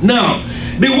 Now,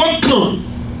 the word con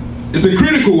is a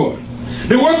critical word.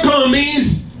 The word con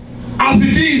means as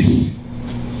it is.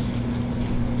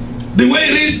 The way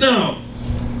it is now.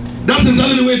 That's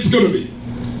exactly the way it's going to be.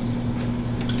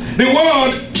 The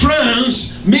word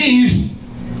trans means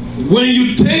when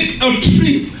you take a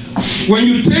trip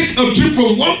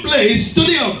from one place to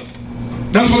the other.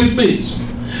 That's what it means.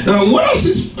 Now,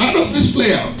 how does this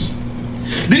play out?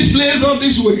 This plays out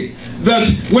this way, that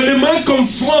when a man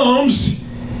conforms,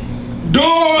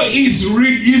 though is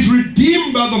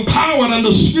redeemed by the power and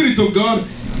the Spirit of God,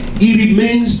 he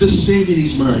remains the same in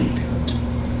his mind.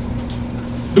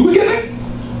 Do we get that?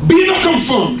 Be not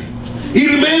conformed. He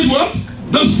remains what?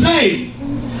 The same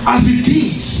as it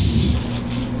is.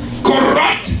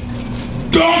 Corrupt,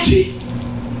 dirty,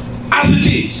 as it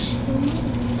is.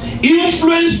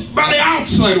 Influenced by the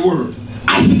outside world,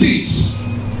 as it is.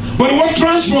 But what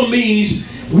transform means,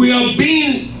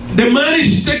 the man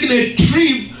is taking a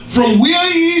trip from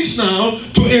where he is now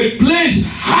to a place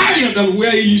higher than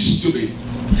where he used to be.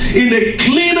 In a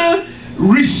cleaner,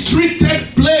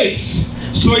 restricted place.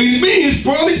 So it means,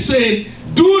 Paul is saying,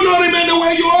 do not remain the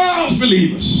way you are as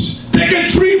believers. Take a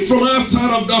trip from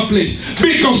outside of that place.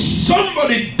 Because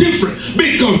somebody different,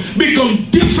 become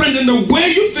different in the way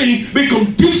you think,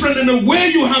 become different in the way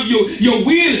you have your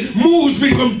will moves,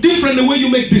 become different in the way you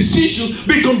make decisions,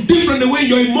 become different in the way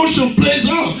your emotion plays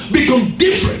out, become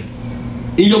different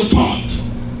in your thought.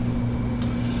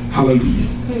 Hallelujah.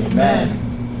 Amen.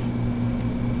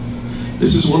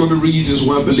 This is one of the reasons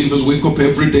why believers wake up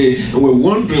every day and we're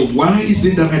wondering, why is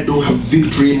it that I don't have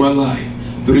victory in my life?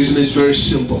 The reason is very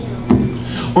simple.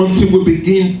 Until we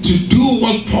begin to do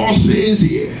what Paul says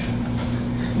here,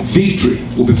 victory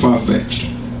will be far-fetched.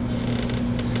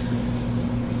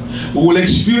 We will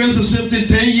experience the same thing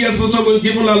 10 years after we've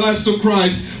given our lives to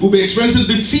Christ. We'll be experiencing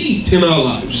defeat in our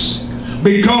lives.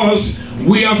 Because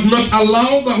we have not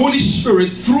allowed the Holy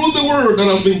Spirit, through the word that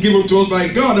has been given to us by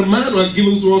God, the manual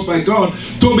given to us by God,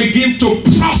 to begin to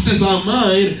process our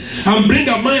mind and bring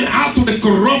our mind out of the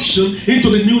corruption into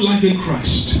the new life in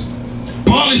Christ.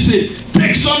 Paul is saying,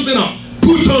 take something up,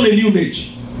 put on a new nature.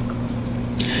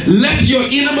 Let your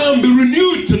inner man be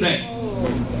renewed today.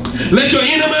 Let your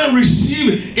inner man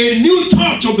receive a new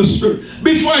touch of the Spirit.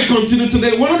 Before I continue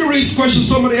today, one of the raised questions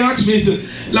somebody asked me is,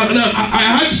 now,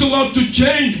 I asked the Lord to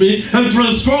change me and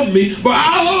transform me, but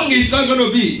how long is that going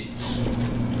to be?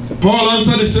 Paul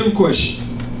answered the same question.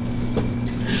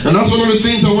 And that's one of the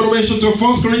things I want to mention to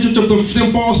 1 Corinthians chapter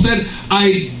 15. Paul said,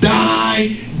 I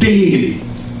die daily.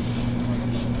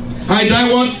 I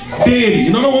die what? Daily.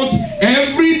 In other words,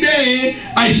 every day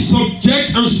I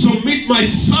subject and submit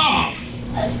myself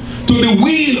to the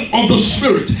will of the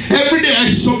Spirit. Every day I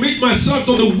submit myself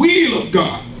to the will of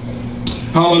God.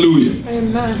 Hallelujah.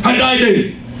 Amen. I die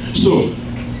daily. So,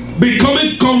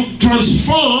 becoming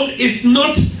transformed is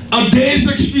not a day's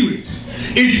experience.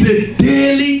 It's a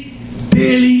daily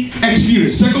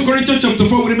experience. 2 Corinthians chapter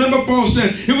 4, remember Paul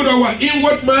said, even our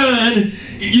inward man,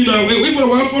 even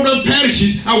our outward man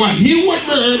perishes, our inward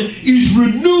man is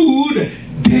renewed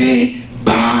day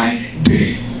by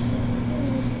day.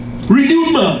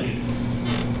 Renewed mind.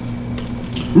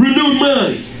 Renewed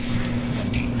mind.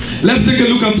 Let's take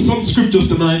a look at some scriptures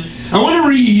tonight. I want to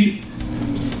read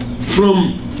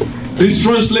from these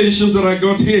translations that I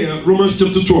got here, Romans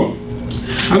chapter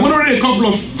 12. I want to read a couple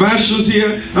of verses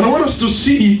here, and I want us to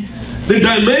see the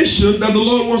dimension that the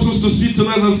Lord wants us to see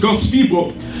tonight as God's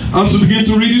people as we begin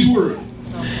to read His Word.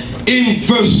 In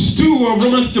verse 2 of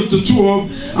Romans chapter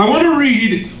 12, I want to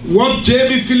read what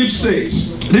J.B. Phillips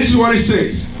says. This is what he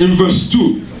says in verse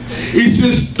 2. He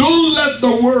says, don't let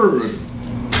the word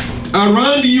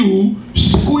around you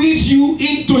squeeze you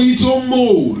into its own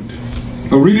mold.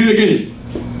 I'll read it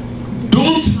again.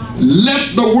 Don't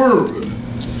let the word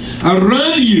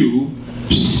around you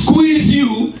squeeze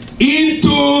you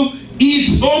into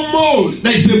its own mold.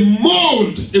 There is a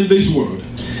mold in this world.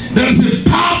 There is a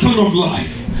pattern of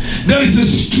life. There is a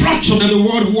structure that the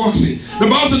world works in. The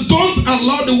Bible says, don't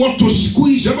allow the world to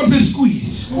squeeze you. Everybody say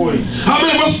squeeze. How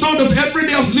many of us know that every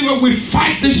day as believers we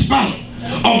fight this battle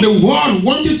of the world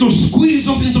wanting to squeeze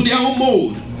us into their own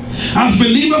mold? As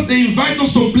believers, they invite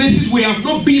us to places we have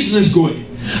no business going.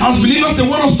 As believers, they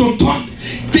want us to talk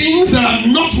things that are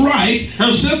not right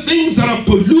and say things that are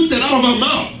polluted out of our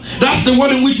mouth. That's the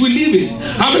world in which we live in.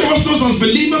 How many of us know as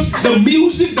believers, the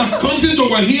music that comes into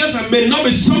our ears may not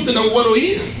be something that we want to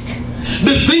hear?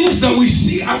 The things that we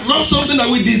see are not something that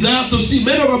we desire to see.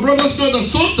 Many of our brothers know that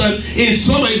sometimes in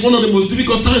summer is one of the most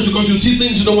difficult times because you see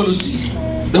things you don't want to see.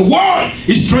 The world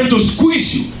is trying to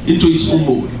squeeze you into its own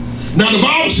mold. Now the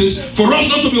Bible says, for us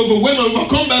not to be overwhelmed and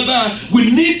overcome by that, we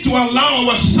need to allow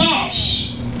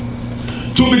ourselves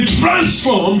to be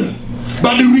transformed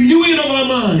by the renewing of our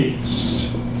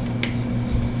minds.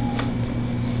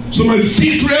 So my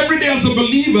victory every day as a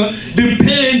believer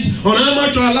depends on how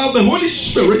much I allow the Holy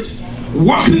Spirit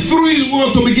walking through His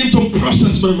Word to begin to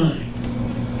process my mind.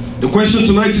 The question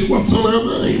tonight is, what's on our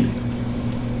mind?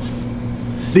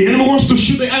 The enemy wants to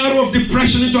shoot the arrow of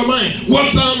depression into our mind.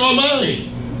 What's on our mind?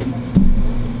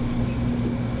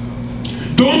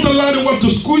 Don't allow the word to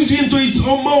squeeze you into its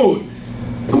own mold.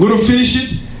 I'm going to finish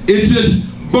it. It says,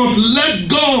 but let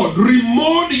God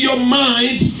remold your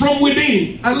minds from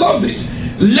within. I love this.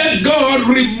 Let God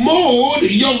remold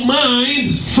your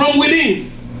minds from within.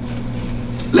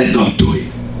 Let God do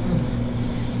it.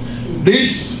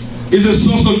 This is a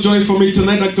source of joy for me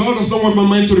tonight, that God does not want my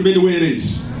mind to remain the way it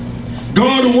is.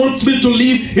 God wants me to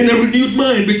live in a renewed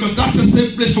mind, because that's a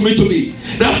safe place for me to be.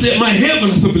 That's my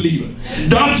heaven as a believer.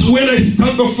 That's when I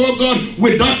stand before God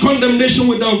without condemnation,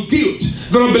 without guilt.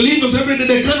 There are believers every day,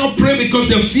 they cannot pray because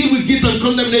they're filled with guilt and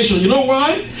condemnation. You know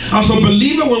why? As a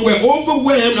believer, when we're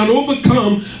overwhelmed and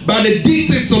overcome by the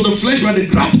dictates of the flesh, by the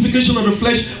gratification of the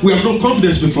flesh, we have no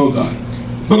confidence before God.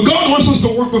 But God wants us to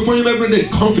walk before Him every day,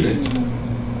 confident,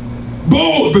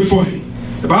 bold before Him.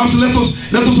 The Bible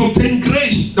says, let us obtain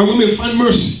grace that we may find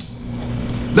mercy.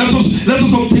 Let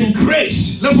us obtain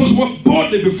grace. Let us walk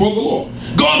boldly before the Lord.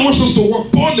 God wants us to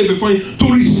walk boldly before Him,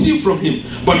 to receive from Him.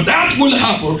 But that will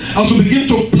happen as we begin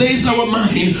to place our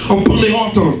mind upon the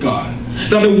altar of God.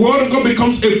 That the Word of God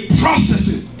becomes a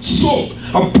processing soap,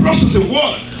 a processing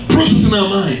water, processing our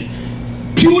mind,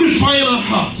 purifying our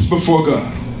hearts before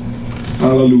God.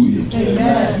 Hallelujah.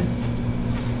 Amen.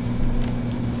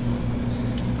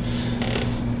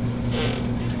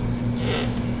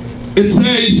 It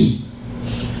says,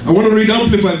 I want to read the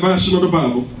Amplified version of the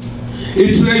Bible.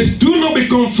 It says, do not be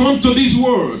conformed to this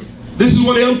world. This is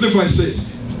what the Amplified says.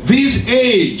 This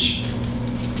age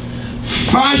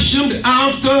fashioned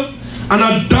after and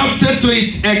adapted to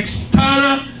its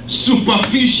external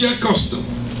superficial custom.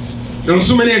 There are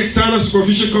so many external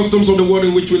superficial customs of the world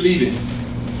in which we live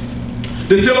in.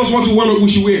 They tell us what we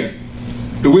should wear.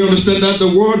 Do we understand that? The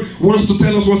world wants to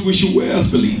tell us what we should wear as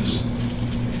believers.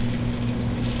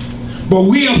 But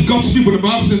we as God's people, the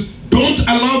Bible says, don't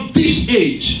allow this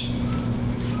age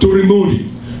to remold you.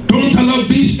 Don't allow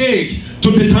this age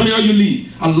to determine how you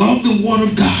live. Allow the word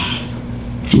of God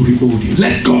to remold you.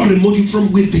 Let God remold you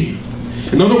from within.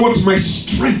 In other words, my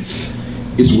strength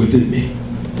is within me.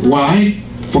 Why?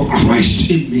 For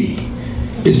Christ in me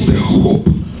is the hope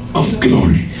of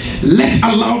glory. Let's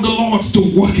allow the Lord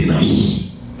to work in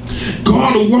us.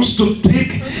 God wants to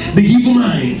take the evil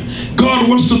mind. God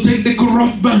wants to take the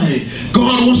corrupt mind.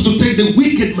 God wants to take the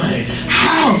wicked mind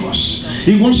out of us.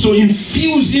 He wants to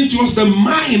infuse into us the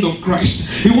mind of Christ.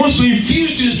 He wants to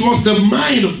infuse into us the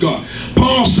mind of God.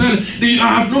 Paul said,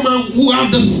 I have no man who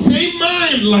have the same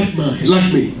mind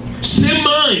like me. Same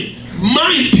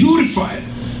mind purified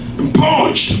and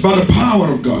purged by the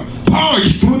power of God.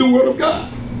 Purged through the word of God.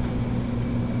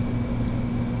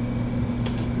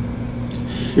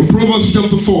 In Proverbs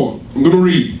chapter 4, I'm going to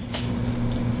read.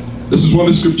 This is what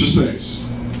the scripture says.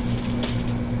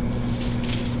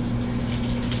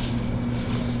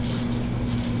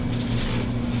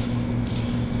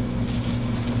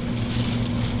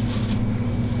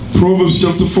 Proverbs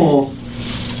chapter 4.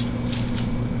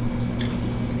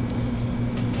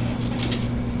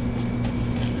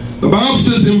 The Bible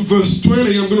says in verse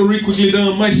 20, I'm going to read quickly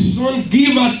down. My son,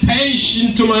 give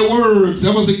attention to my words.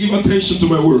 I must say, give attention to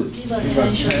my words.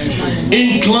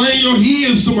 Incline your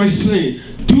ears to my saying.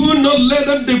 Do not let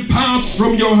them depart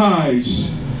from your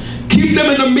eyes. Keep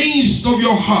them in the midst of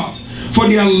your heart. For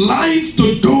they are life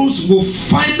to those who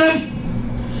find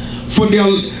them. For they are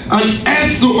an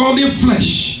earth to all their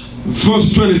flesh.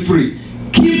 Verse 23.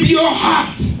 Keep your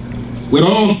heart with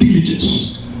all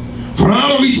diligence. For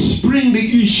out of it spring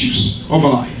the issues of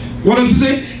life. What does it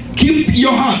say? Keep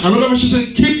your heart. Another version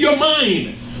says, keep your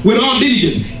mind with all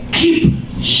diligence. Keep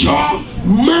your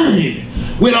mind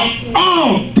with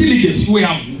all diligence. We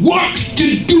have work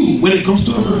to do when it comes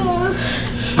to our mind.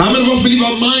 How many of us believe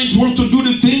our minds want to do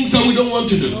the things that we don't want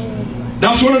to do?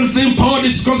 That's one of the things Paul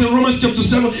discussed in Romans chapter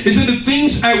 7. He said, the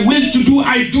things I will to do,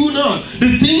 I do not.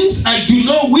 The things I do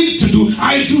not will to do,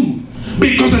 I do.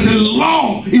 Because there's a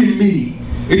law in me.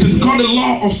 It is called the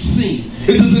law of sin.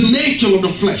 It is the nature of the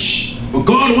flesh. But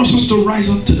God wants us to rise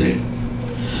up today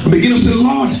and begin to say,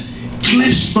 Lord,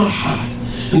 cleanse my heart.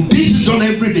 And this is done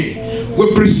every day.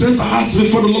 We present our hearts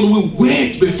before the Lord. We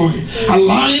wait before Him,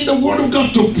 allowing the word of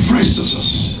God to process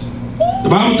us. The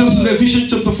Bible tells us in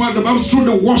Ephesians chapter 5, the Bible is through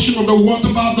the washing of the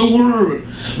water by the word.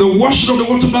 The washing of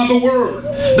the water by the word.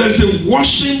 There is a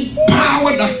washing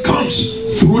power that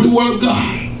comes through the word of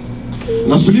God.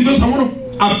 And as believers, I want to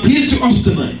appeal to us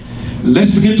tonight.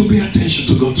 Let's begin to pay attention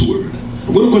to God's word.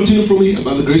 I'm going to continue from here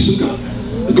by the grace of God,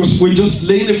 because we're just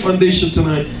laying a foundation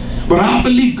tonight. But I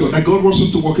believe God that God wants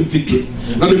us to walk in victory.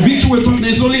 Now the victory we're talking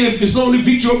is it's not only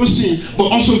victory over sin, but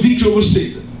also victory over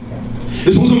Satan.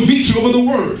 It's also victory over the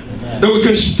world. That we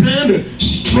can stand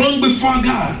strong before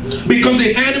God, because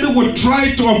the enemy will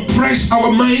try to oppress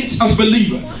our minds as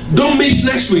believers. Don't miss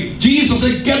next week. Jesus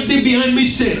said, get thee behind me,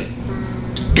 Satan.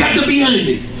 Get thee behind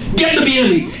me. Get thee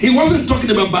behind me. He wasn't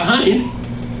talking about behind.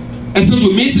 Except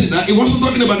we're missing that. He wasn't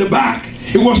talking about the back.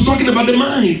 He was talking about the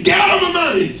mind. Get out of my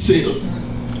mind, Satan.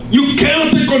 You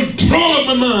cannot take control of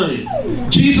my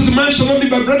mind. Jesus mentioned only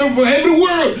by bread of every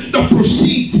word that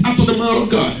proceeds out of the mouth of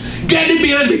God. Get it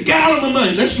behind me. Get out of my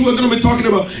mind. Next week we're going to be talking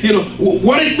about,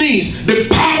 what it means. The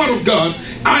power of God.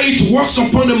 How it works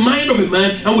upon the mind of a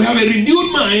man. And we have a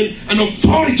renewed mind and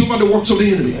authority over the works of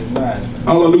the enemy.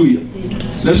 Hallelujah.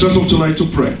 Let's rise up tonight to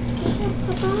pray.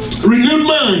 Renewed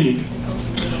mind.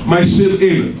 My say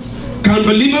amen. Can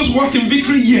believers walk in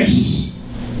victory? Yes.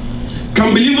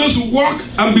 Can believers walk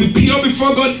and be pure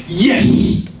before God?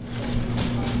 Yes.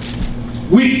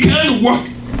 We can walk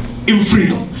in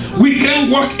freedom. We can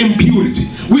walk in purity.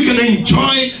 We can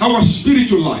enjoy our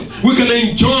spiritual life. We can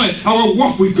enjoy our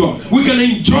walk with God. We can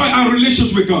enjoy our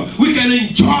relations with God. We can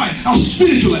enjoy our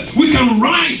spiritual life. We can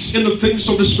rise in the things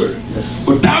of the Spirit. Yes.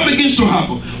 But that begins to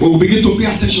happen when we begin to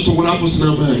pay attention to what happens in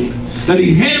our mind. That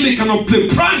the enemy cannot play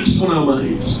pranks on our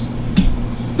minds.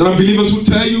 There are believers who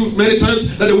tell you many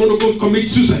times that they want to go commit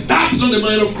suicide. That's not the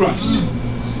mind of Christ.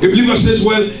 A believer says,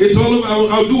 well, it's all over,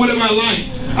 I'll do whatever I like.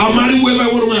 I'll marry whoever I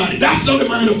want to marry. That's not the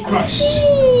mind of Christ.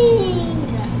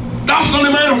 That's not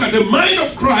the mind of God. The mind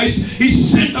of Christ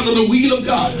is centered on the will of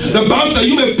God. The Bible says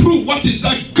you may prove what is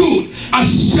that good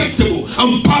acceptable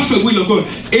and perfect will of God.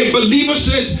 A believer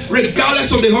says,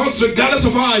 regardless of the odds, regardless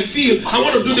of how I feel, I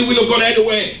want to do the will of God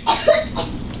anyway.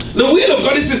 The will of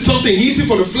God isn't something easy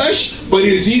for the flesh, but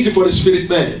it is easy for the spirit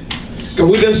man. Can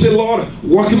we then say, Lord,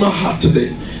 walk in my heart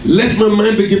today. Let my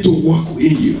mind begin to walk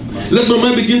in you. Let my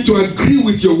mind begin to agree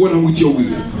with your word and with your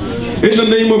will. In the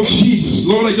name of Jesus,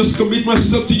 Lord, I just commit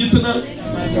myself to you tonight.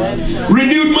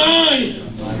 Renewed mind.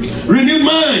 Renewed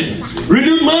mind.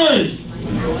 Renewed mind.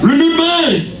 Renewed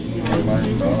mind.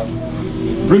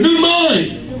 Renewed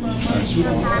mind.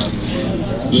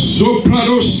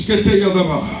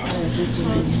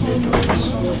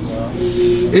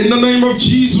 In the name of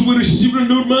Jesus, we receive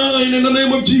renewed mind. In the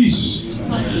name of Jesus.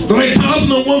 There are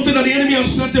 1,001 things that the enemy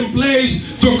has set in place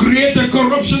to create a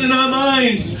corruption in our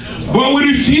minds, but we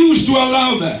refuse to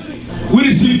allow that. We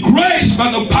receive grace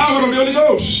by the power of the Holy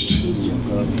Ghost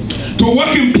to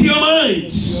walk in pure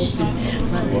minds.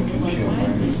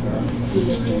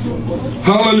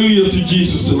 Hallelujah to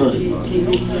Jesus tonight.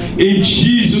 In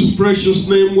Jesus' precious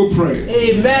name we pray.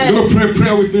 Amen. We're going to pray a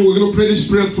prayer with me. We're going to pray this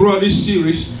prayer throughout this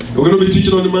series. We're going to be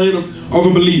teaching on the mind of a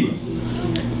believer.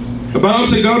 The Bible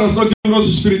says God has not given us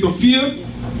a spirit of fear,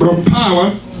 but of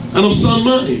power and of sound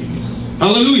mind.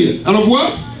 Hallelujah. And of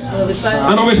what? And of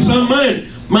a sound mind.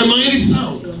 My mind is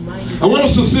sound. I want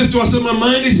us to say to ourselves, my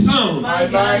mind is sound. My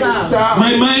mind is sound.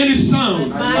 My mind is sound.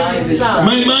 My mind is sound.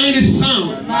 My mind is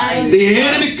sound. The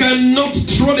enemy cannot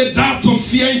throw the dart of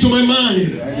fear into my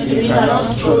mind. Enemy cannot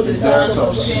throw the dart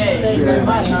of fear into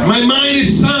my mind. My mind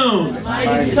is sound. My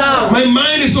mind is sound. My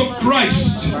mind is of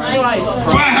Christ. For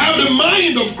I have the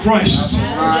mind of Christ.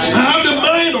 I have the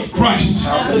mind of Christ.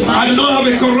 I do not have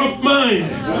a corrupt mind.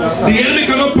 The enemy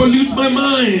cannot pollute my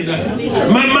mind.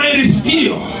 My mind is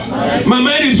pure. My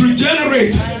mind is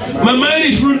regenerate. My mind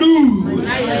is renewed.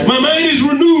 My mind is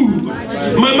renewed.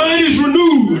 My mind is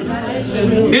renewed.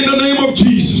 In the name of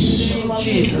Jesus.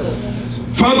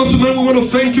 Father, tonight we want to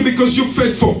thank you because you're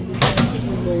faithful.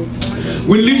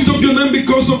 We lift up your name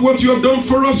because of what you have done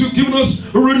for us. You've given us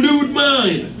a renewed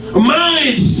mind. A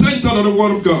mind centered on the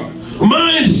word of God. A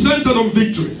mind centered on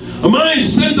victory. A mind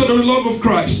centered on the love of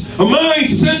Christ. A mind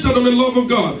centered on the love of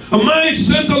God. A mind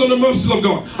centered on the mercy of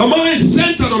God. A mind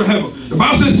centered on heaven. The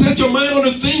Bible says, set your mind on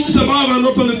the things above and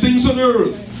not on the things on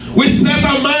earth. We set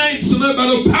our minds tonight by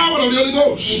the power of the Holy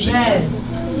Ghost.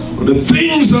 On the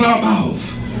things that are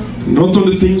above, not on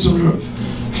the things on earth.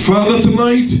 Father,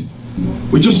 tonight,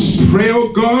 we just pray, oh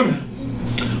God,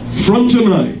 from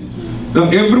tonight,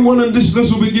 that everyone in this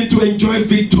place will begin to enjoy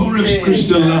victorious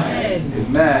Christian life.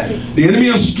 Amen. The enemy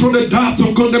has thrown a dart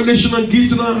of condemnation and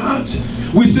guilt in our hearts.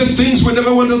 We say things we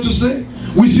never wanted to say.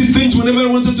 We see things we never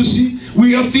wanted to see. We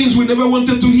hear things we never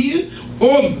wanted to hear.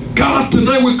 Oh God,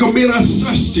 tonight we commit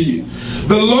ourselves to you.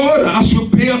 The Lord, as we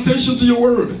pay attention to your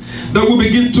word, that we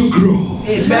begin to grow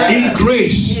in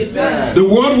grace. Amen. The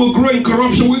world will grow in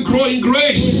corruption. We grow in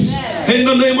grace. In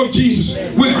the name of Jesus.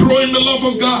 We grow in the love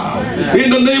of God. In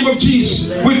the name of Jesus.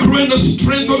 We grow in the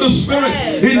strength of the Spirit.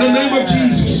 In the name of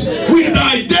Jesus. We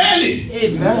die daily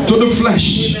to the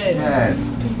flesh.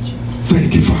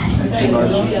 Thank you, Father.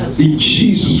 In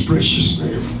Jesus' precious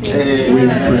name. We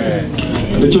pray.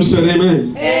 And they just said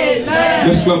amen.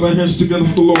 Let's clap our hands together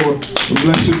for the Lord and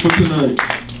bless Him for tonight.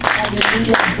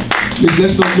 Please,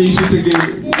 let's not miss it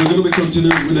again. We're going to be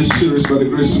continuing with this series by the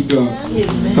grace of God.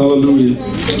 Hallelujah.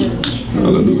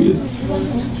 Hallelujah.